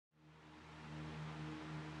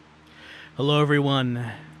Hello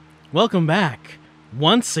everyone. Welcome back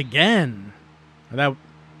once again. That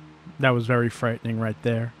was very frightening right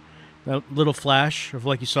there. That little flash of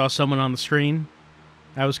like you saw someone on the screen.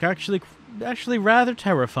 That was actually rather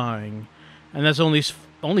terrifying. And that's only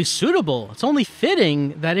suitable. It's only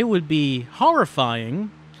fitting that it would be horrifying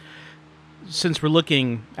since we're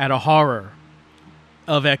looking at a horror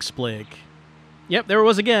of XBLIG. Yep, there it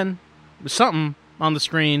was again. There's something on the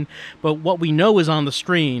screen, but what we know is on the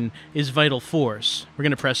screen is Vital Force. We're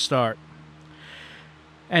going to press start.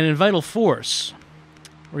 And in Vital Force,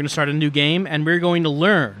 we're going to start a new game, and we're going to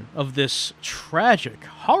learn of this tragic,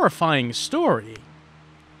 horrifying story.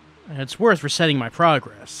 And it's worth resetting my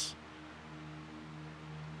progress.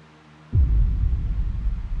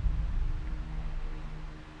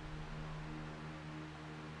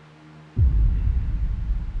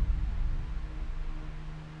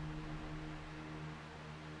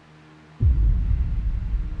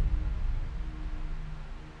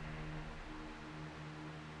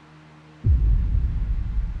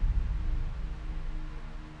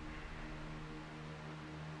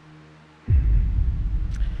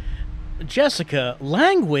 Jessica,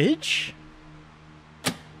 language?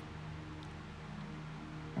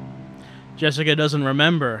 Jessica doesn't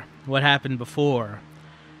remember what happened before.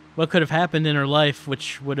 What could have happened in her life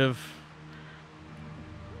which would have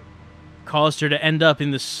caused her to end up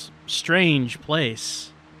in this strange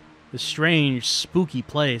place. This strange, spooky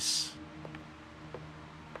place.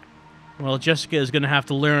 Well, Jessica is going to have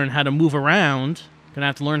to learn how to move around. Going to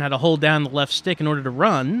have to learn how to hold down the left stick in order to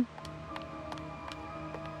run.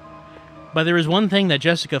 But there is one thing that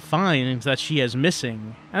Jessica finds that she is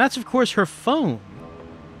missing, and that's, of course, her phone.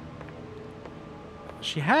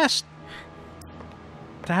 She has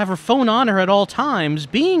to have her phone on her at all times,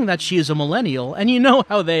 being that she is a millennial, and you know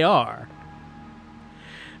how they are.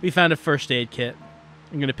 We found a first aid kit.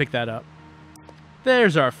 I'm going to pick that up.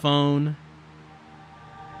 There's our phone.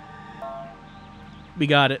 We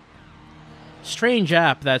got it. Strange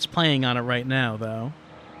app that's playing on it right now, though.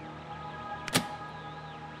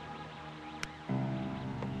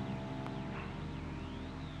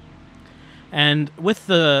 And with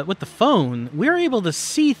the phone, we're able to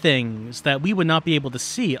see things that we would not be able to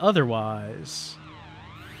see otherwise.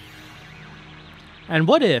 And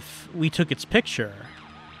what if we took its picture?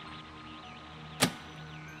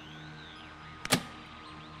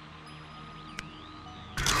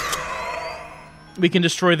 We can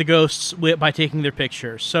destroy the ghosts by taking their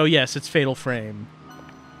picture. So yes, it's Fatal Frame.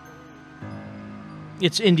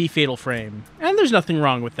 It's indie Fatal Frame. And there's nothing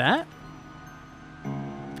wrong with that.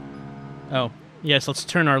 Oh, yes, let's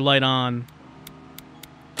turn our light on.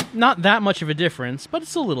 Not that much of a difference, but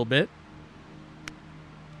it's a little bit.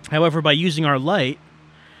 However, by using our light,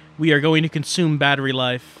 we are going to consume battery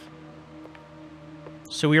life.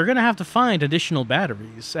 So we are going to have to find additional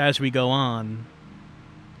batteries as we go on.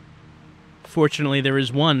 Fortunately, there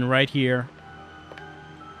is one right here.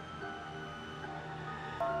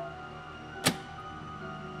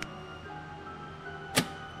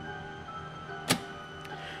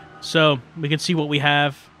 So, we can see what we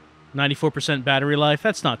have. 94% battery life.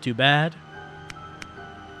 That's not too bad.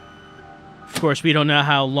 Of course, we don't know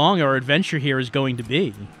how long our adventure here is going to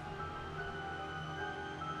be.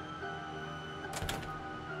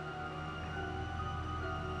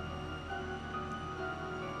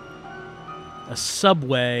 A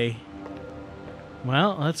subway.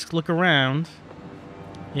 Well, let's look around.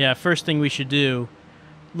 Yeah, first thing we should do,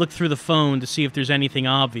 look through the phone to see if there's anything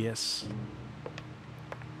obvious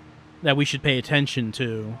that we should pay attention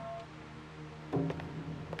to.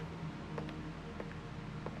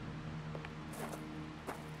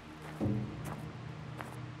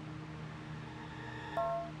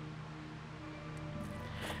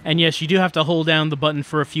 And yes, you do have to hold down the button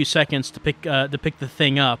for a few seconds to pick the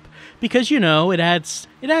thing up, because you know it adds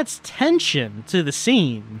tension to the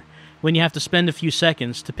scene when you have to spend a few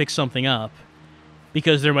seconds to pick something up,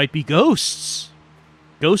 because there might be ghosts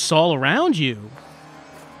all around you,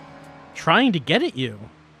 trying to get at you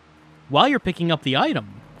while you're picking up the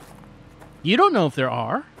item. You don't know if there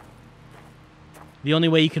are. The only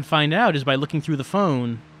way you can find out is by looking through the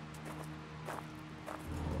phone.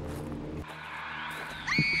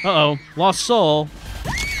 Uh-oh, lost soul.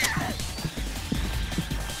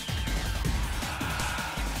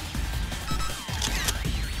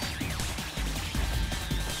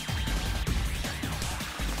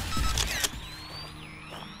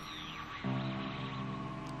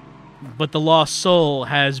 But the lost soul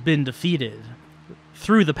has been defeated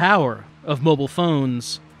through the power of mobile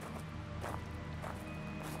phones.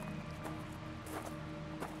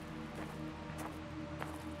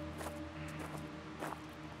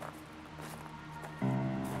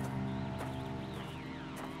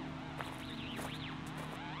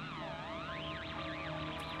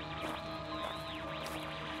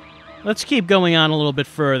 Let's keep going on a little bit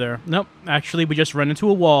further. Nope, actually we just run into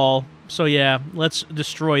a wall. So yeah, let's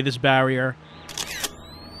destroy this barrier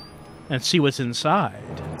and see what's inside.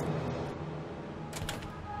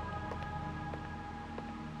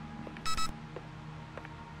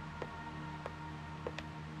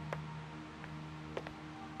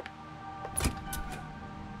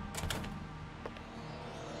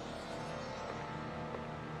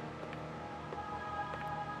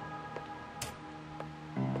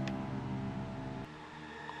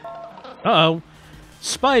 Uh-oh.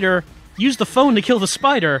 Spider. Use the phone to kill the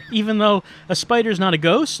spider, even though a spider's not a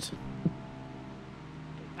ghost?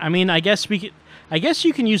 I mean, I guess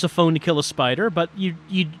you can use a phone to kill a spider, but you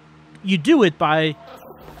do it by,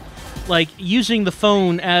 like, using the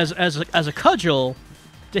phone as a cudgel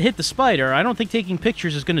to hit the spider. I don't think taking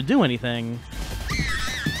pictures is going to do anything.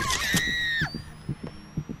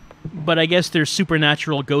 But I guess there's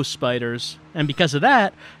supernatural ghost spiders, and because of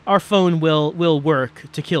that, our phone will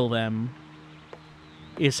work to kill them.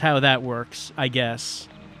 Is how that works, I guess.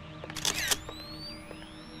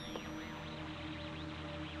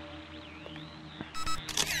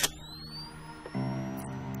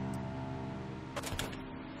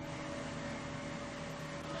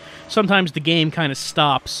 Sometimes the game kind of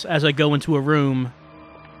stops as I go into a room.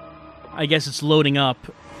 I guess it's loading up.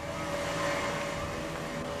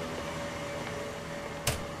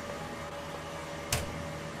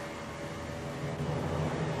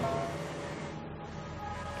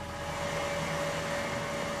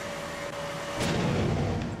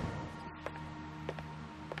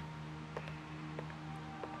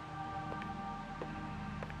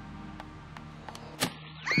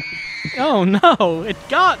 Oh no, it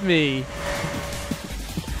got me!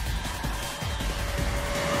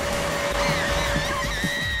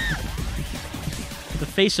 The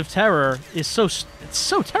Face of Terror is it's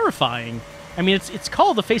so terrifying. I mean, it's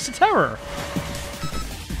called the Face of Terror.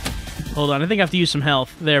 Hold on, I think I have to use some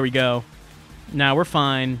health. There we go. Now we're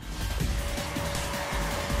fine.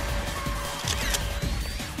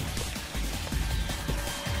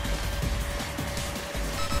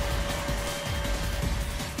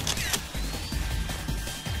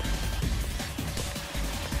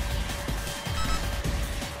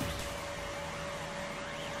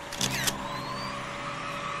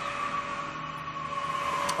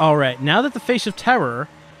 Alright, now that the Face of Terror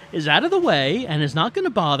is out of the way and is not going to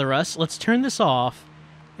bother us, let's turn this off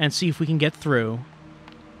and see if we can get through.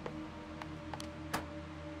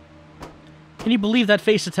 Can you believe that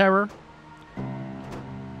Face of Terror?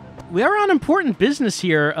 We are on important business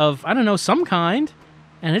here of, I don't know, some kind,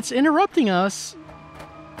 and it's interrupting us.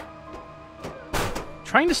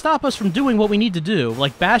 Trying to stop us from doing what we need to do,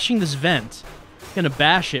 like bashing this vent. I'm gonna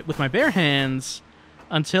bash it with my bare hands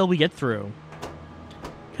until we get through.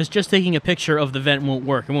 Because just taking a picture of the vent won't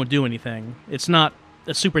work. It won't do anything. It's not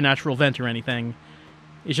a supernatural vent or anything.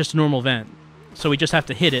 It's just a normal vent. So we just have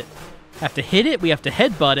to hit it. We have to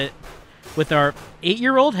headbutt it with our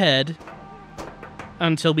 8-year-old head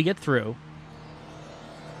until we get through.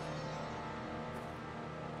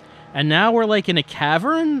 And now we're like in a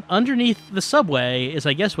cavern underneath the subway is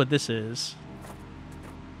I guess what this is.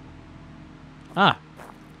 Ah.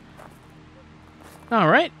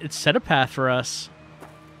 Alright, it set a path for us.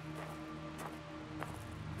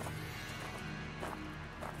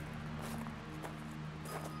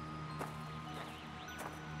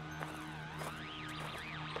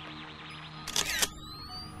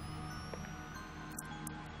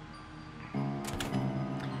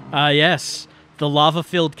 Yes. The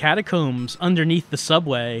lava-filled catacombs underneath the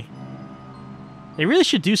subway. They really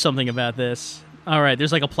should do something about this. Alright,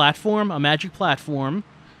 there's like a platform, a magic platform,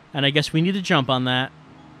 and I guess we need to jump on that.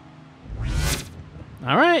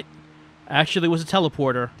 Alright. Actually, it was a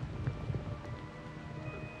teleporter.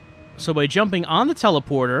 So by jumping on the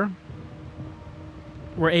teleporter,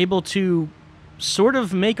 we're able to sort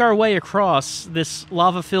of make our way across this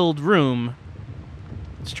lava-filled room.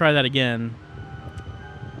 Let's try that again.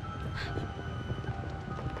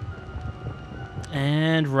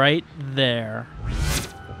 And right there.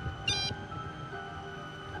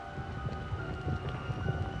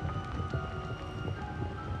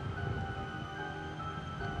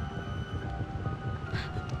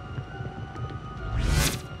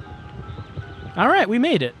 All right, we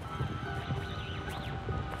made it.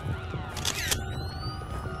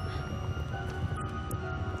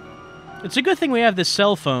 It's a good thing we have this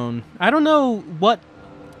cell phone. I don't know what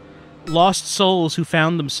lost souls who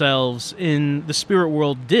found themselves in the spirit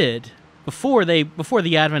world did before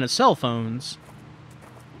the advent of cell phones.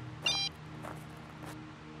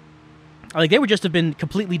 Like, they would just have been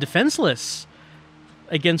completely defenseless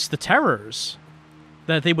against the terrors.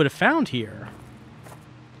 that they would have found here.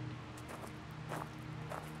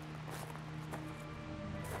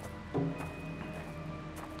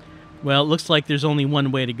 Well, it looks like there's only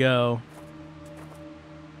one way to go.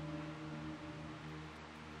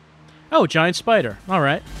 Oh, giant spider. All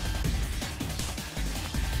right.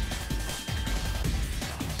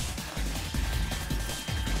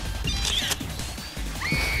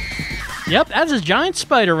 Yep, that's a giant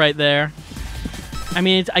spider right there. I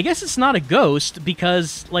mean, I guess it's not a ghost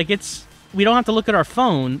because, like, we don't have to look at our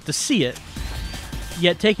phone to see it.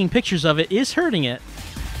 Yet taking pictures of it is hurting it.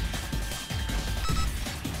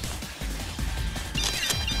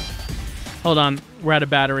 Hold on, we're out of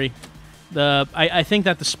battery. I think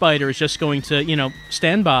that the spider is just going to, you know,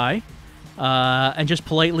 stand by and just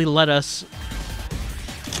politely let us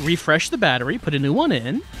refresh the battery, put a new one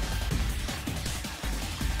in.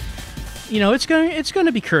 You know, it's going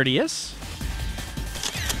to be courteous.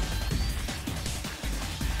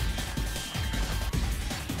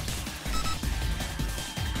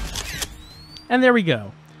 And there we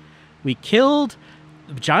go. We killed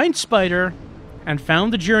the giant spider and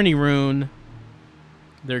found the journey rune.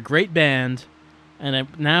 They're a great band. And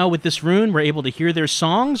now with this rune, we're able to hear their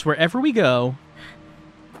songs wherever we go.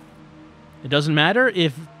 It doesn't matter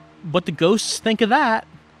what the ghosts think of that.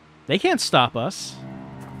 They can't stop us.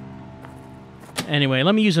 Anyway,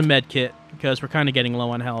 let me use a med kit because we're kind of getting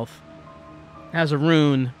low on health. As a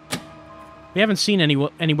rune, we haven't seen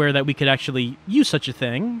anywhere that we could actually use such a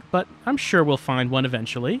thing, but I'm sure we'll find one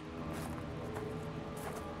eventually.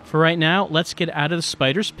 For right now, let's get out of the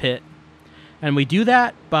spider's pit. And we do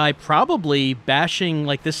that by probably bashing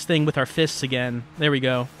like this thing with our fists again. There we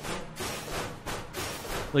go.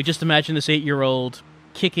 Like, just imagine this 8-year-old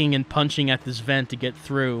kicking and punching at this vent to get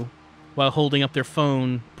through while holding up their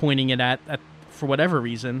phone, pointing it at for whatever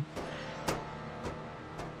reason.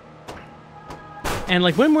 And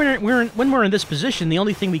like when we're in this position, the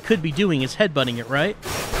only thing we could be doing is headbutting it, right?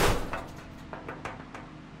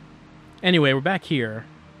 Anyway, we're back here.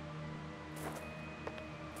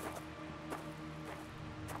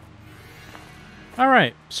 All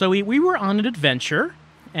right, so we were on an adventure,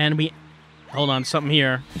 and we... Hold on, something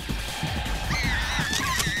here.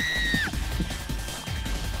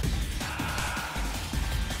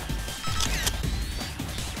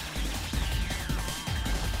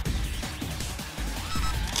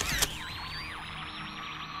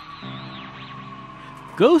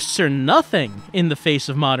 Ghosts are nothing in the face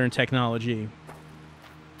of modern technology.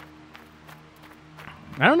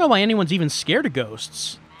 I don't know why anyone's even scared of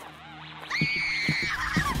ghosts.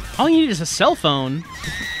 All you need is a cell phone.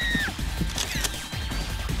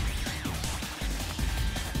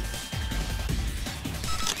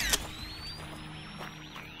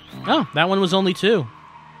 Oh, that one was only 2.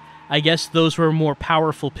 I guess those were more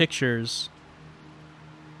powerful pictures.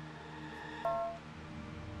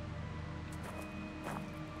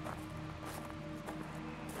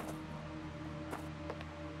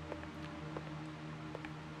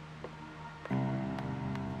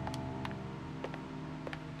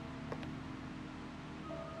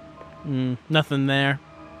 Nothing there.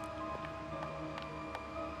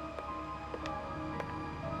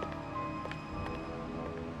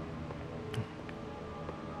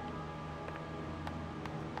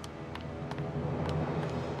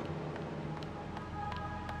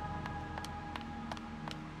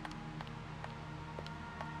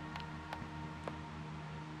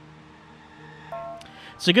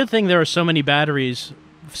 It's a good thing there are so many batteries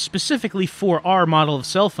specifically for our model of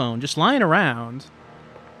cell phone just lying around.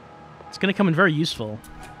 It's going to come in very useful.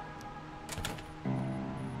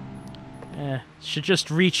 Should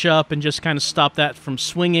just reach up and just kind of stop that from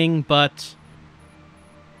swinging, but...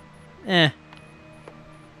 Oh,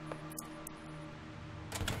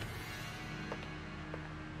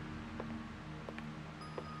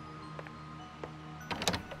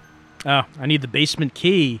 I need the basement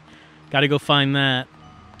key. Gotta go find that.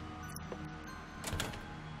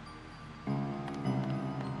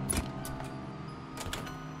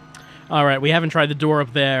 Alright, we haven't tried the door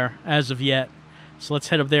up there as of yet. So let's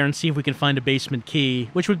head up there and see if we can find a basement key,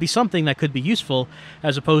 which would be something that could be useful,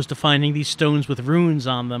 as opposed to finding these stones with runes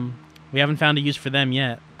on them. We haven't found a use for them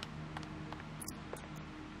yet.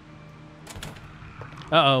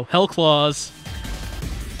 Uh-oh, hell claws.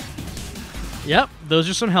 Yep, those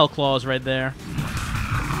are some hell claws right there.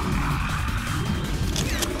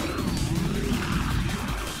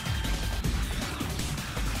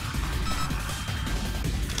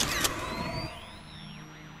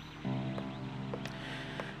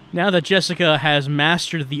 Now that Jessica has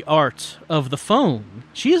mastered the art of the phone,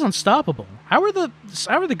 she is unstoppable. How are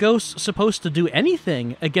the ghosts supposed to do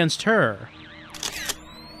anything against her?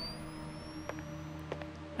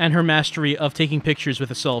 and her mastery of taking pictures with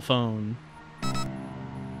a cell phone.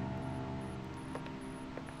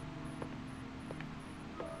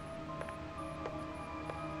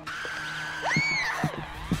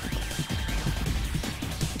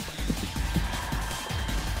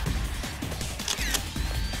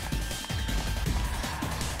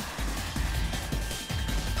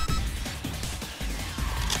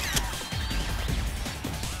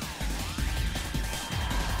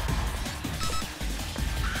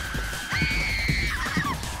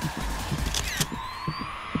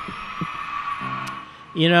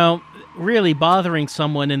 You know, really bothering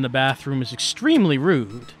someone in the bathroom is extremely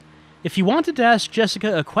rude. If you wanted to ask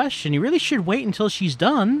Jessica a question, you really should wait until she's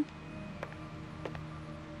done.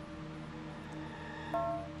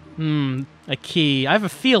 A key. I have a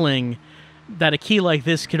feeling that a key like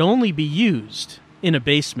this could only be used in a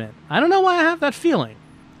basement. I don't know why I have that feeling.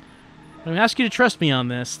 I'm going to ask you to trust me on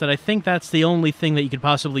this, that I think that's the only thing that you could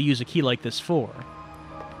possibly use a key like this for.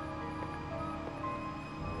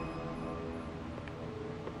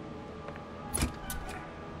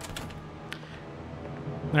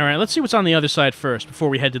 Alright, let's see what's on the other side first, before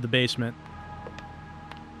we head to the basement.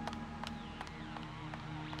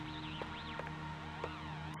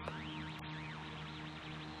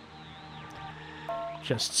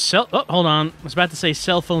 Oh, hold on. I was about to say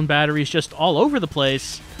cell phone batteries just all over the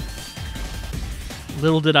place.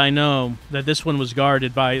 Little did I know that this one was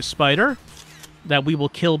guarded by a spider that we will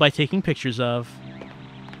kill by taking pictures of.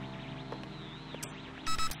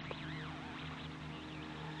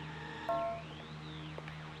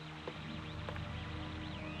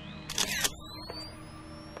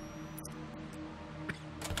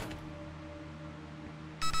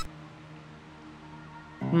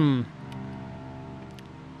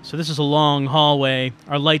 So this is a long hallway.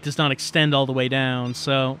 Our light does not extend all the way down,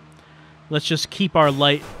 so let's just keep our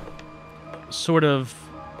light sort of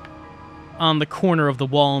on the corner of the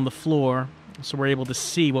wall and the floor so we're able to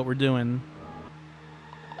see what we're doing.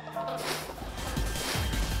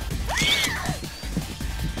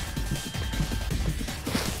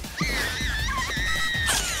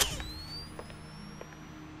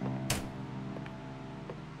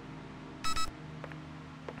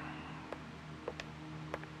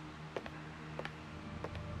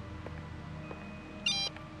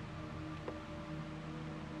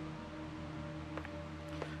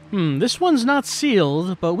 This one's not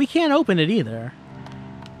sealed, but we can't open it either.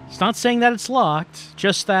 It's not saying that it's locked,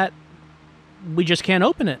 just that we just can't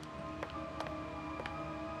open it.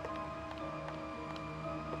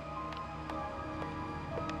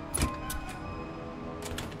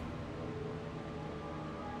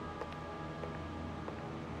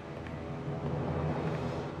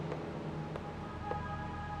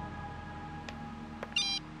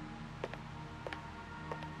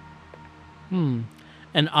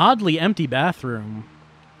 An oddly empty bathroom.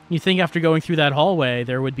 You'd think after going through that hallway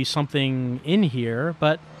there would be something in here,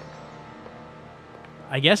 but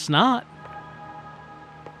I guess not.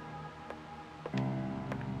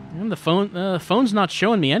 And the phone's not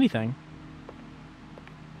showing me anything.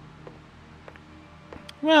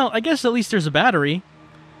 Well, I guess at least there's a battery.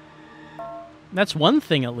 That's one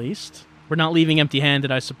thing at least. We're not leaving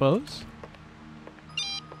empty-handed, I suppose.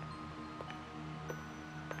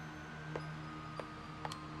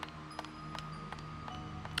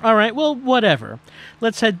 Alright, well, whatever.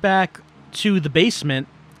 Let's head back to the basement,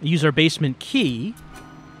 use our basement key,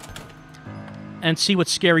 and see what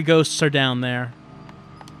scary ghosts are down there.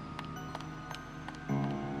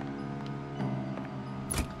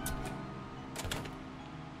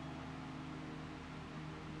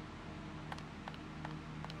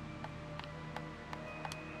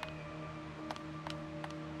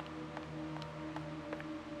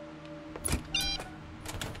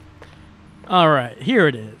 Alright, here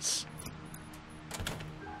it is.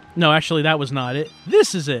 No, actually, that was not it.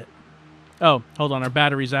 This is it. Oh, hold on, our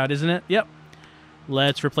battery's out, isn't it? Yep.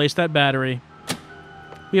 Let's replace that battery.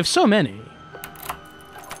 We have so many.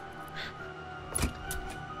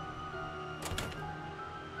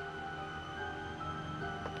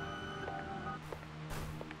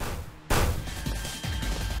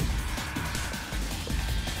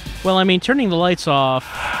 Well, I mean, turning the lights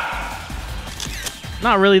off...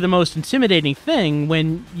 not really the most intimidating thing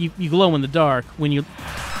when you glow in the dark, when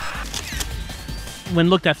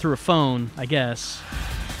looked at through a phone, I guess.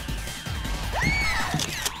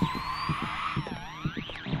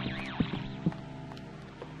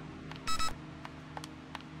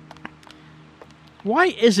 Why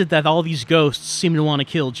is it that all these ghosts seem to want to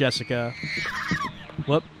kill Jessica?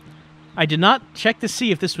 Whoop. I did not check to see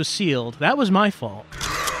if this was sealed. That was my fault.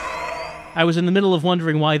 I was in the middle of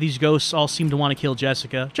wondering why these ghosts all seem to want to kill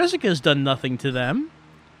Jessica. Jessica's done nothing to them,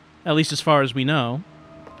 at least as far as we know.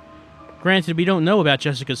 Granted, we don't know about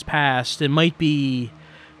Jessica's past. It might be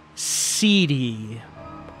seedy.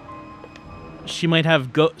 She might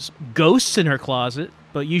have ghosts in her closet,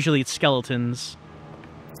 but usually it's skeletons.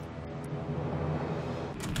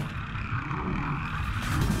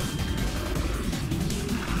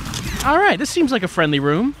 Alright, this seems like a friendly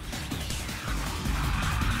room.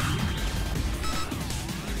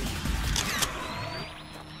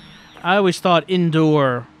 I always thought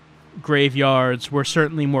indoor graveyards were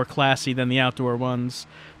certainly more classy than the outdoor ones.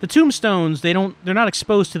 The tombstones, they're not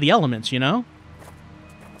exposed to the elements, you know?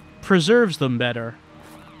 Preserves them better.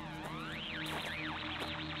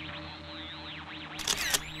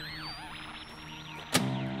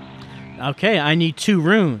 Okay, I need 2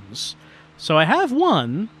 runes. So I have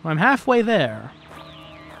 1. I'm halfway there.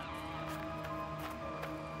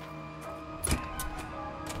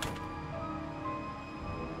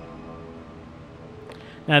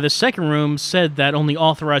 Now, the second room said that only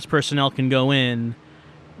authorized personnel can go in,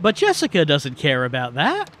 but Jessica doesn't care about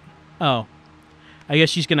that. Oh, I guess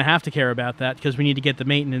she's going to have to care about that because we need to get the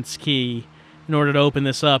maintenance key in order to open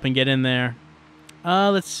this up and get in there.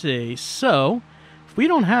 Let's see. So, if we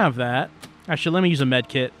don't have that... Actually, let me use a med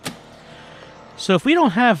kit. So if we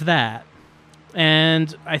don't have that,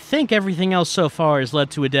 and I think everything else so far has led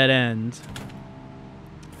to a dead end.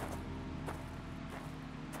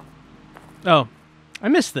 Oh, I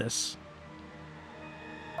missed this.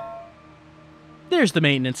 There's the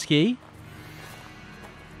maintenance key.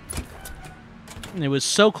 It was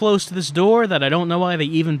so close to this door that I don't know why they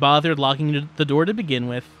even bothered locking the door to begin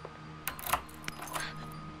with.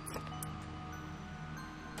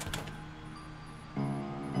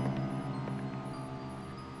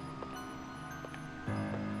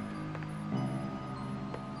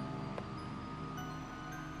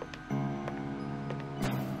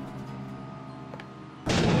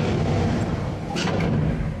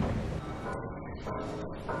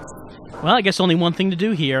 Well, I guess only one thing to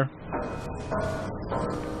do here.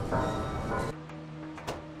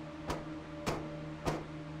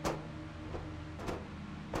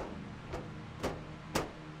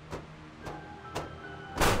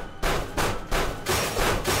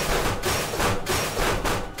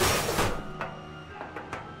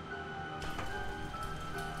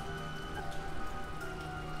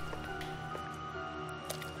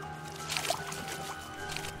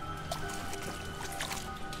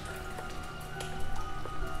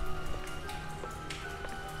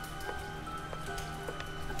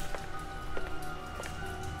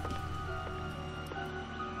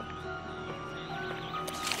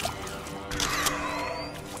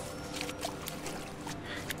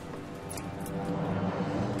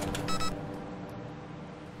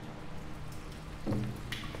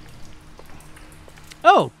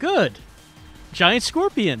 Oh, good. Giant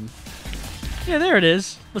scorpion. Yeah, there it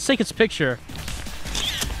is. Let's take its picture.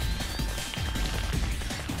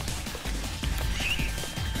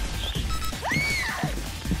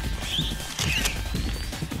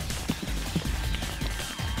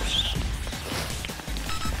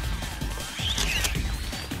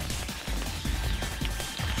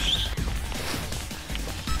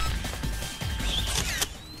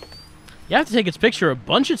 You have to take its picture a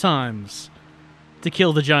bunch of times to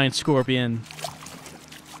kill the giant scorpion.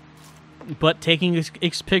 But taking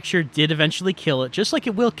its picture did eventually kill it, just like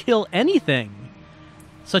it will kill anything,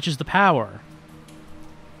 such as the power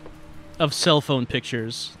of cell phone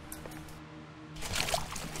pictures.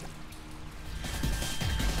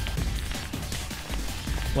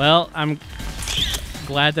 Well, I'm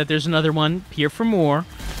glad that there's another one here for more,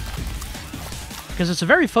 because it's a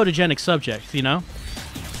very photogenic subject, you know?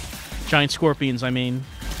 Giant scorpions, I mean.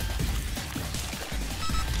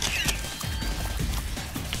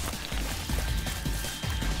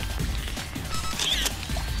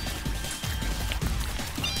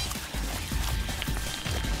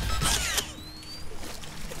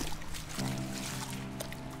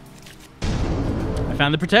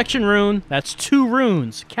 Found the protection rune. That's 2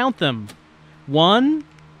 runes. Count them. 1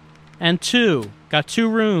 and 2. Got 2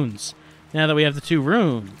 runes. Now that we have the 2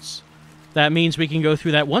 runes, that means we can go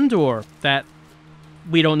through that one door that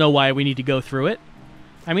we don't know why we need to go through it.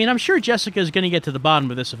 I mean, I'm sure Jessica's going to get to the bottom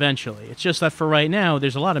of this eventually. It's just that for right now,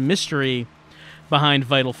 there's a lot of mystery behind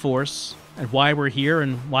Vital Force and why we're here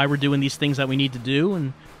and why we're doing these things that we need to do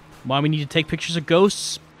and why we need to take pictures of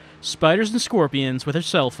ghosts, spiders, and scorpions with our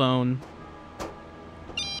cell phone.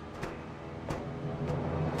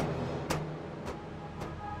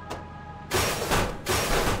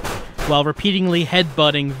 While repeatedly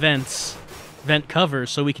headbutting vents vent covers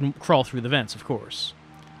so we can crawl through the vents, of course.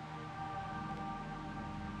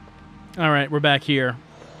 Alright, we're back here.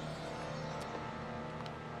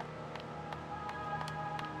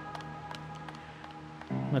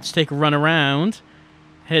 Let's take a run around,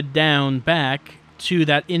 head down back to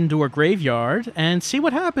that indoor graveyard, and see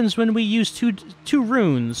what happens when we use two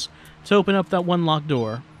runes to open up that one locked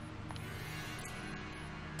door.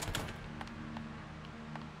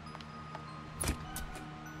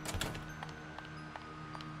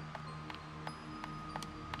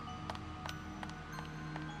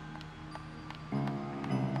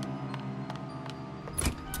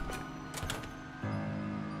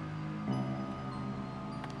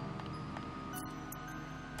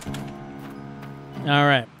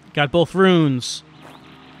 Alright, got both runes.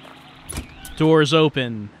 Doors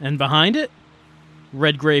open. And behind it,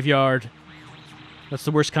 red graveyard. That's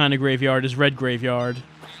the worst kind of graveyard, is red graveyard.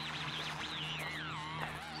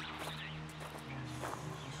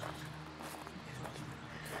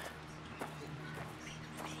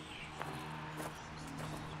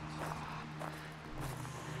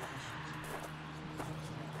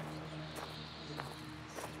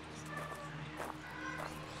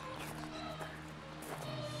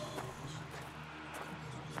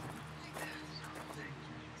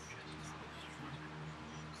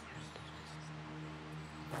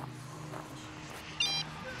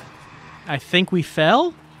 I think we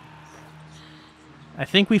fell? I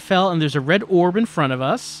think we fell, and there's a red orb in front of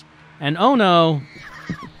us. And oh no!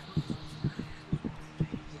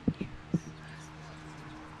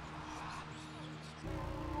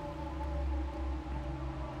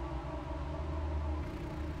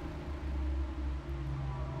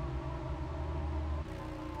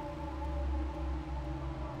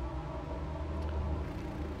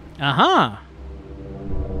 Aha!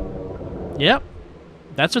 Yep.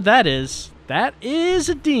 That's what that is. That is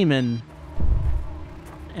a demon.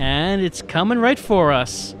 And it's coming right for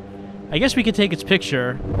us. I guess we could take its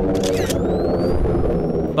picture.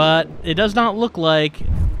 But it does not look like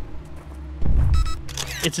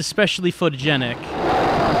it's especially photogenic.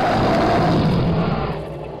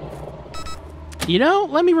 You know,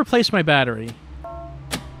 let me replace my battery.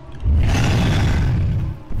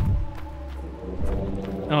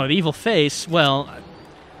 Oh, the evil face. Well,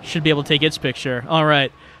 should be able to take its picture.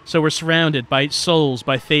 Alright, so we're surrounded by souls,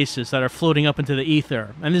 by faces that are floating up into the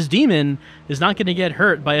ether. And this demon is not going to get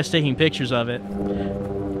hurt by us taking pictures of it.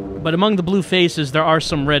 But among the blue faces, there are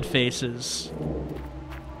some red faces.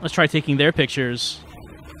 Let's try taking their pictures.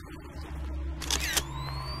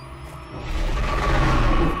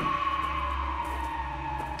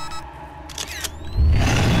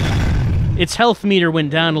 Its health meter went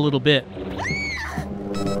down a little bit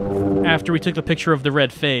after we took the picture of the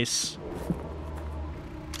red face.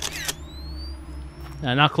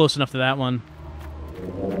 Not close enough to that one.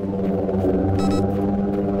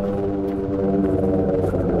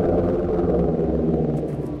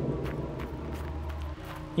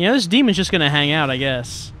 You know, this demon's just gonna hang out, I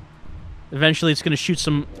guess. Eventually it's gonna shoot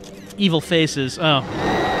some evil faces. Oh.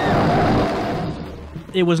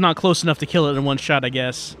 It was not close enough to kill it in one shot, I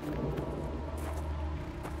guess.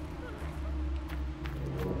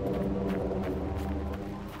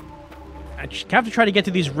 I have to try to get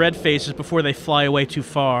to these red faces before they fly away too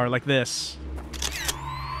far, like this.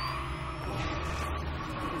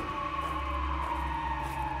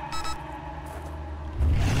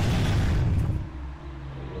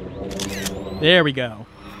 There we go.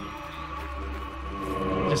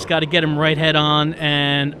 Just got to get him right head on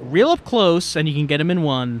and real up close, and you can get him in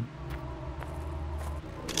one.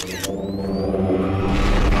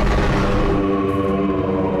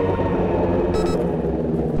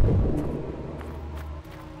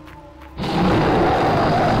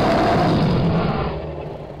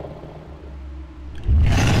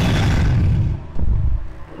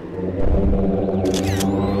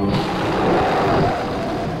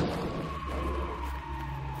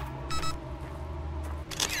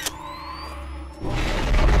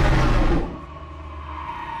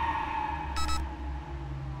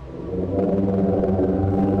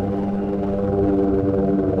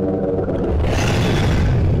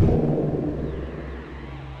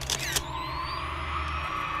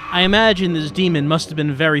 I imagine this demon must have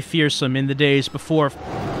been very fearsome in the days before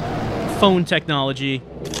phone technology.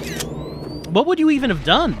 What would you even have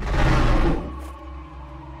done?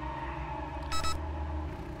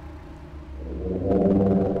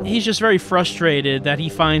 He's just very frustrated that he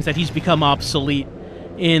finds that he's become obsolete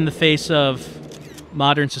in the face of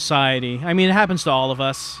modern society. I mean, it happens to all of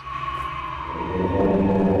us.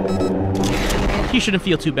 He shouldn't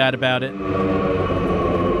feel too bad about it.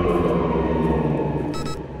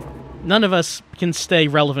 None of us can stay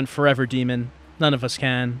relevant forever, Demon. None of us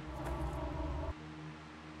can.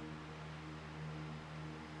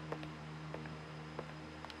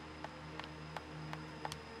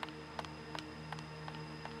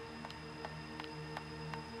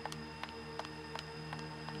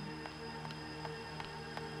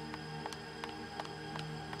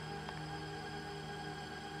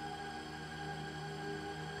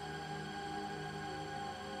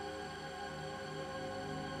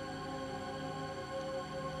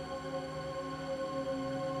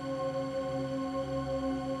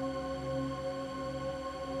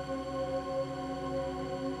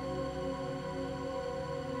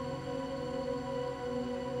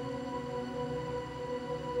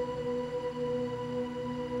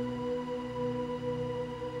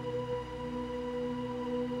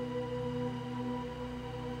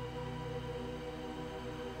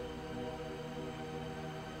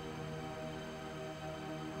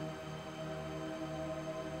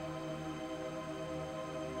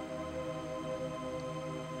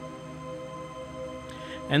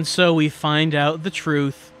 And so we find out the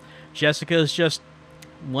truth. Jessica is just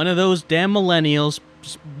one of those damn millennials,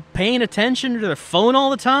 just paying attention to their phone all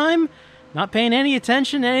the time, not paying any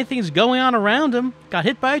attention to anything that's going on around him. Got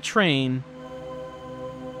hit by a train.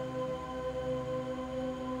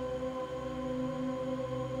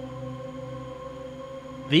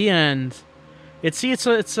 The end. It's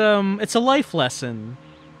a life lesson.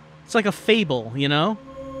 It's like a fable, you know?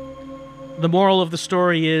 The moral of the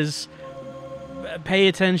story is pay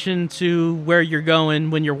attention to where you're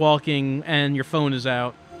going when you're walking and your phone is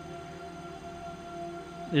out.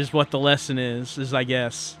 Is what the lesson is I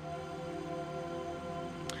guess.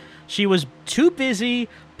 She was too busy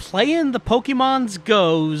playing the Pokemon's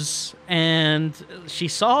Go's, and she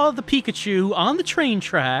saw the Pikachu on the train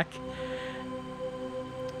track.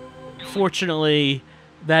 Fortunately,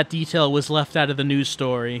 that detail was left out of the news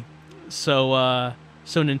story, so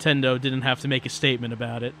Nintendo didn't have to make a statement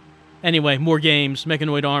about it. Anyway, more games,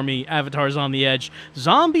 Mechanoid Army, Avatars on the Edge.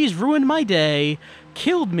 Zombies ruined my day,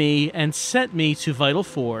 killed me, and sent me to Vital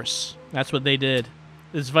Force. That's what they did.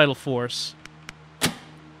 It's Vital Force.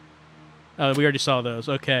 Oh, we already saw those.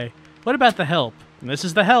 Okay. What about the help? And this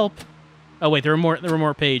is the help. Oh wait, there were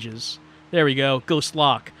more pages. There we go. Ghost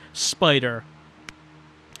Lock, Spider,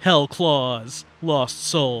 Hell Claws, Lost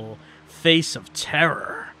Soul, Face of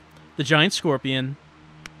Terror, the Giant Scorpion,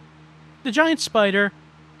 the Giant Spider,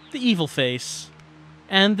 the Evil Face,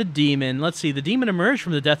 and the Demon. Let's see, the Demon emerged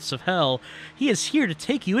from the depths of hell. He is here to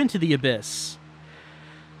take you into the abyss.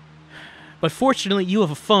 But fortunately, you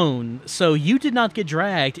have a phone, so you did not get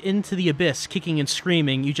dragged into the abyss kicking and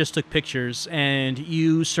screaming. You just took pictures, and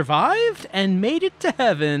you survived and made it to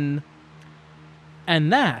heaven.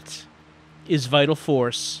 And that is Vital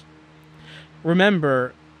Force.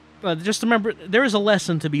 Remember, just remember, there is a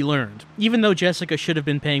lesson to be learned. Even though Jessica should have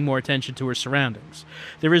been paying more attention to her surroundings,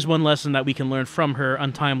 there is one lesson that we can learn from her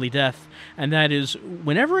untimely death, and that is,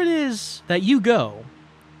 whenever it is that you go,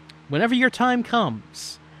 whenever your time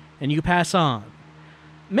comes, and you pass on,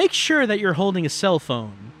 make sure that you're holding a cell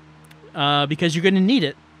phone, because you're going to need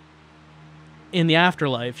it in the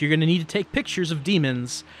afterlife. You're going to need to take pictures of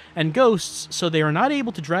demons and ghosts so they are not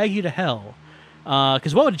able to drag you to hell.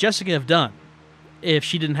 Because what would Jessica have done if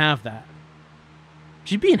she didn't have that?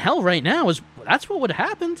 She'd be in hell right now. That's what would have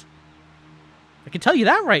happened. I can tell you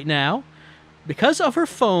that right now. Because of her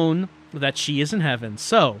phone, that she is in heaven.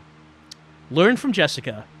 So, learn from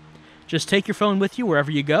Jessica. Just take your phone with you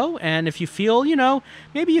wherever you go, and if you feel,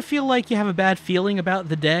 maybe you feel like you have a bad feeling about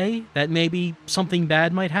the day, that maybe something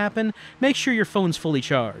bad might happen, make sure your phone's fully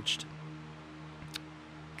charged.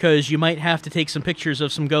 Because you might have to take some pictures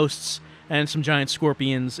of some ghosts and some giant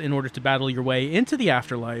scorpions in order to battle your way into the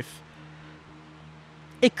afterlife.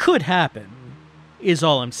 It could happen, is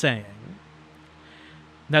all I'm saying.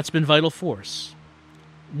 That's been Vital Force,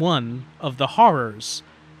 one of the horrors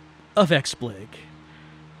of XBLIG.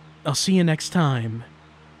 I'll see you next time.